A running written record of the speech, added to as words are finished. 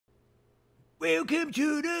Welcome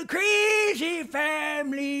to the Crazy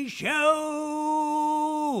Family Show.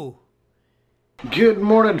 Good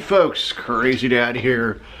morning, folks. Crazy Dad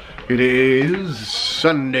here. It is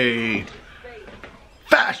Sunday.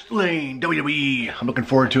 Fast Lane WWE. I'm looking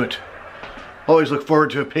forward to it. Always look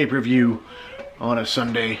forward to a pay-per-view on a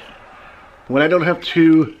Sunday when I don't have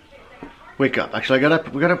to wake up. Actually, I got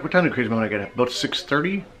up. We got up. What time did Crazy Mom and I get up? About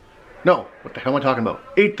 6:30? No. What the hell am I talking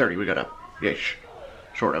about? 8:30 we got up. Ish.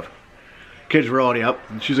 Sort of. Kids were already up,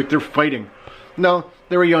 and she's like, they're fighting. No,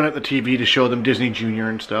 they were yelling at the TV to show them Disney Junior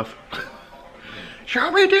and stuff.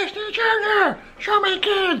 Show me Disney Junior! Show me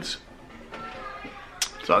kids!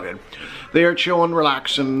 It's all good. They are chilling,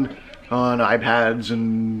 relaxing on iPads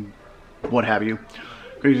and what have you.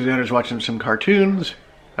 Crazy Dinner's watching some cartoons.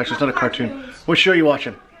 Actually, it's not a cartoon. What show are you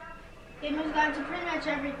watching? Gamer's Guide to pretty much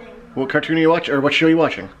everything. What cartoon are you watching, or what show are you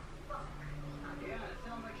watching?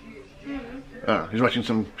 Oh, he's watching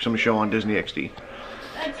some show on Disney XD.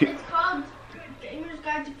 It's called Gamer's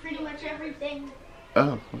Guide to Pretty Much Everything.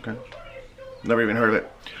 Oh, okay. Never even heard of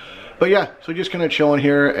it. But yeah, so just kind of chilling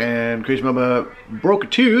here, and Crazy Mama broke a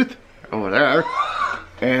tooth over there.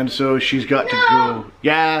 And so she's got to go.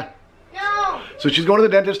 Yeah. No. So she's going to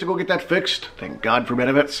the dentist to go get that fixed. Thank God for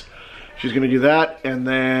benefits. She's going to do that, and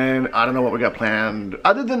then I don't know what we got planned.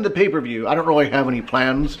 Other than the pay-per-view, I don't really have any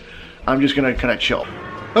plans. I'm just going to kind of chill.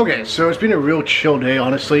 Okay, so it's been a real chill day,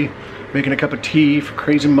 honestly. Making a cup of tea for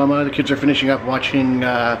Crazy Mama. The kids are finishing up watching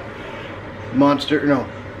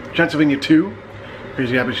Transylvania 2.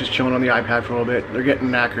 Crazy Abby's just chilling on the iPad for a little bit. They're getting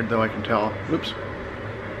knackered, though, I can tell. Oops.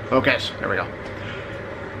 Okay, so there we go.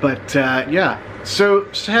 But, yeah. So,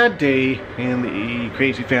 sad day in the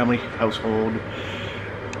Crazy Family household.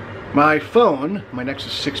 My phone, my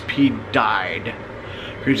Nexus 6P, died.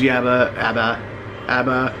 Crazy Abba.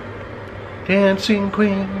 Dancing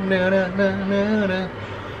Queen, na na na na na.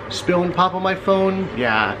 Spilling pop on my phone,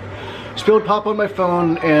 yeah. Spilled pop on my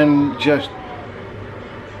phone and just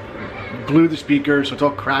blew the speaker, so it's all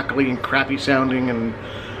crackly and crappy sounding and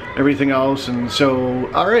everything else. And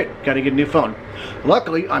so, alright, gotta get a new phone.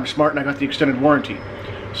 Luckily, I'm smart and I got the extended warranty,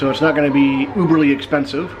 so it's not gonna be uberly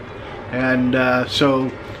expensive. And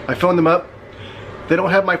so I phoned them up. They don't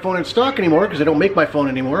have my phone in stock anymore because they don't make my phone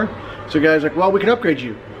anymore. So the guy's like, well, we can upgrade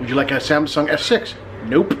you. Would you like a Samsung S6?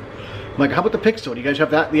 Nope. I'm like, how about the Pixel? Do you guys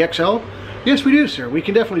have that, the XL? Yes, we do, sir. We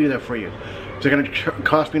can definitely do that for you. Is it going to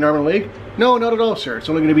cost me an arm and a leg? No, not at all, sir. It's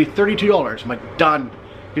only going to be $32. I'm like, done.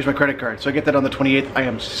 Here's my credit card. So I get that on the 28th. I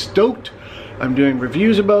am stoked. I'm doing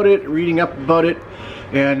reviews about it, reading up about it,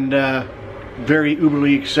 and very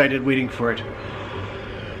uberly excited waiting for it.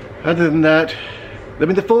 Other than that, I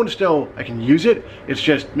mean, the phone still, I can use it. It's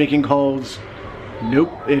just making calls.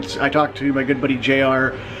 Nope. I talked to my good buddy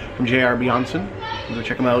JR from JR Bjornson. Go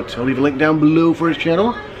check him out. I'll leave a link down below for his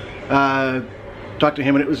channel. Talked to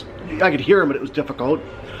him and I could hear him, but it was difficult.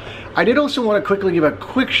 I did also want to quickly give a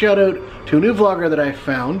quick shout out to a new vlogger that I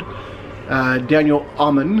found, Daniel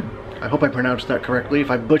Amon. I hope I pronounced that correctly.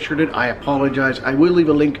 If I butchered it, I apologize. I will leave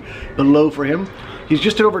a link below for him. He's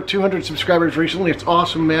just at over 200 subscribers recently. It's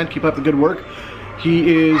awesome, man. Keep up the good work.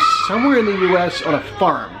 He is somewhere in the US on a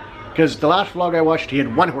farm. Because the last vlog I watched, he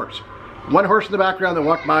had one horse. One horse in the background that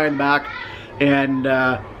walked by in the back. And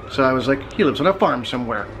so I was like, he lives on a farm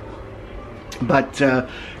somewhere. But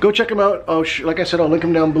go check him out. Oh, like I said, I'll link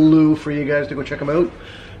him down below for you guys to go check him out.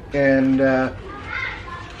 And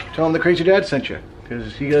tell him the Crazy Dad sent you.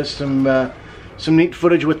 Because he has some neat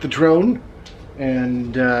footage with the drone.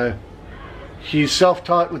 And he's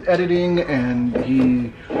self-taught with editing, and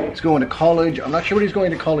he's going to college. I'm not sure what he's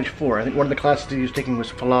going to college for. I think one of the classes he was taking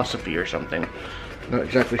was philosophy or something. Not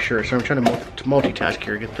exactly sure, so I'm trying to multitask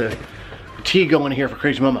here, get the tea going here for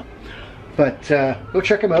Crazy Mama. But go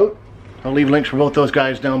check him out. I'll leave links for both those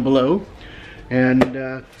guys down below.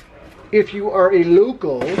 And if you are a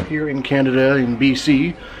local here in Canada, in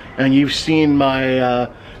BC, and you've seen my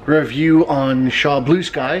review on Shaw Blue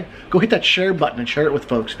Sky, go hit that share button and share it with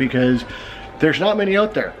folks, because there's not many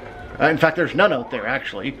out there. In fact, there's none out there,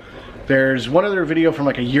 actually. There's one other video from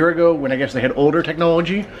like a year ago when I guess they had older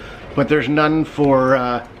technology, but there's none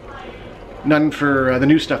for the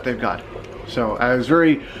new stuff they've got. So I was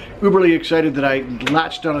very uberly excited that I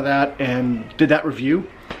latched onto that and did that review.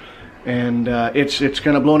 And it's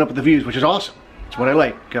kind of blowing up with the views, which is awesome. It's what I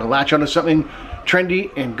like. Gotta latch onto something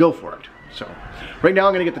trendy and go for it. So right now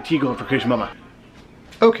I'm gonna get the tea going for Crazy Mama.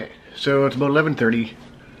 Okay, so it's about 11:30.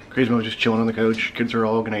 Crazy Mama's just chilling on the couch. Kids are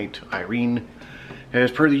all good night. Irene,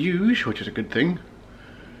 as per the usual, which is a good thing.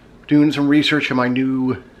 Doing some research on my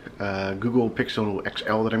new Google Pixel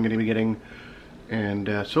XL that I'm going to be getting.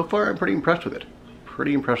 And so far I'm pretty impressed with it.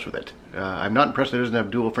 pretty impressed with it. I'm not impressed that it doesn't have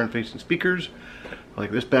dual front-facing speakers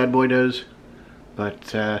like this bad boy does,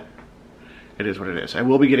 but it is what it is. I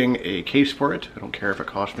will be getting a case for it. I don't care if it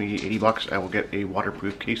costs me 80 bucks. I will get a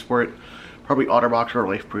waterproof case for it. Probably OtterBox or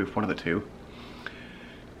LifeProof, one of the two.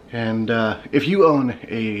 And if you own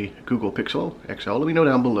a Google Pixel XL, let me know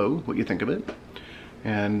down below what you think of it.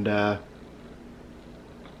 And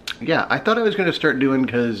yeah, I thought I was going to start doing,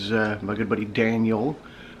 because my good buddy Daniel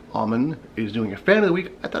Alman is doing a fan of the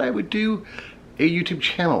week, I thought I would do a YouTube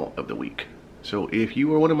channel of the week. So if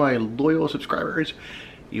you are one of my loyal subscribers,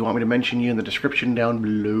 you want me to mention you in the description down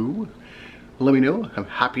below, let me know. I'm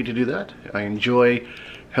happy to do that. I enjoy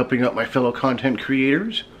helping out my fellow content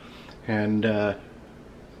creators and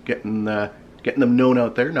getting them known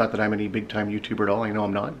out there. Not that I'm any big time YouTuber at all, I know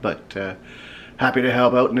I'm not, but happy to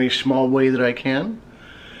help out in any small way that I can.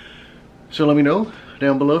 So let me know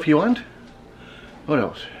down below if you want. What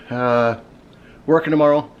else? Working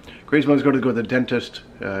tomorrow. Grace Mom's going to go to the dentist.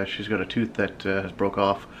 She's got a tooth that has broke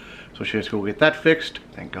off, so she has to go get that fixed.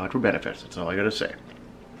 Thank God for benefits, that's all I gotta say.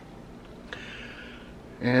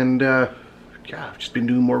 And yeah, I've just been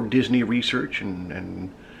doing more Disney research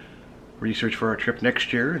and research for our trip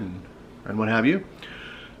next year and what have you.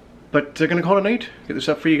 But gonna call it a night. Get this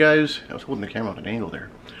up for you guys. I was holding the camera on an angle there.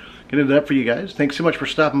 Get it up for you guys. Thanks so much for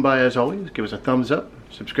stopping by as always. Give us a thumbs up.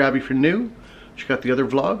 Subscribe if you're new. Check out the other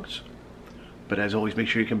vlogs. But as always, make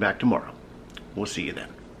sure you come back tomorrow. We'll see you then.